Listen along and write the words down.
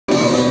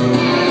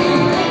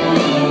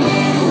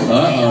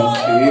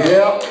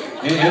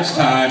It's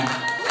time.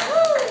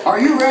 Are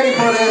you ready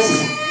for this?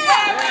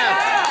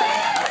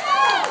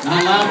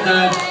 Not loud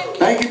enough.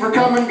 Thank you for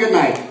coming. Good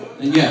night.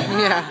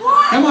 Yeah.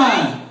 Come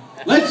on.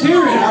 Let's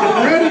hear it.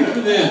 Are we ready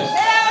for this?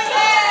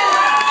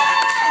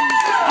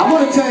 I'm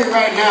going to tell you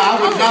right now, I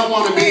would not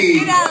want to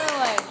be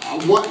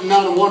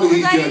not one of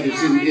these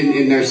judges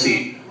in their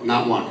seat.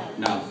 Not one.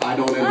 No. I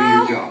don't envy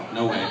your job.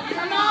 No way.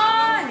 Come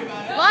on.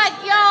 Like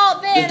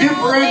y'all been The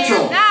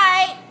differential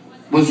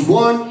was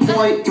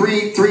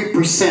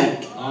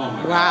 1.33%. Oh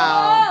my God.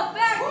 Wow.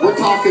 We're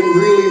talking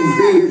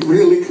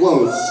really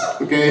close,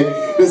 okay?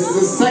 This is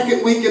the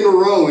second week in a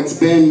row it's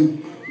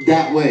been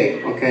that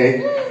way,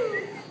 okay?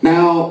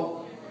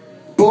 Now,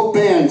 both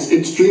bands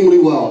extremely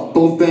well.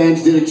 Both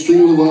bands did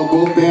extremely well.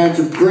 Both bands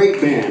are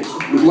great bands.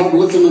 We love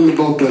listening to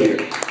both of you.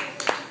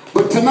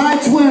 But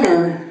tonight's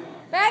winner,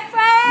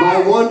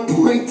 by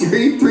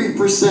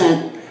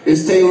 1.33%,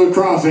 is Taylor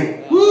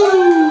Crossing.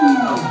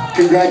 Woo!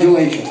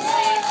 Congratulations.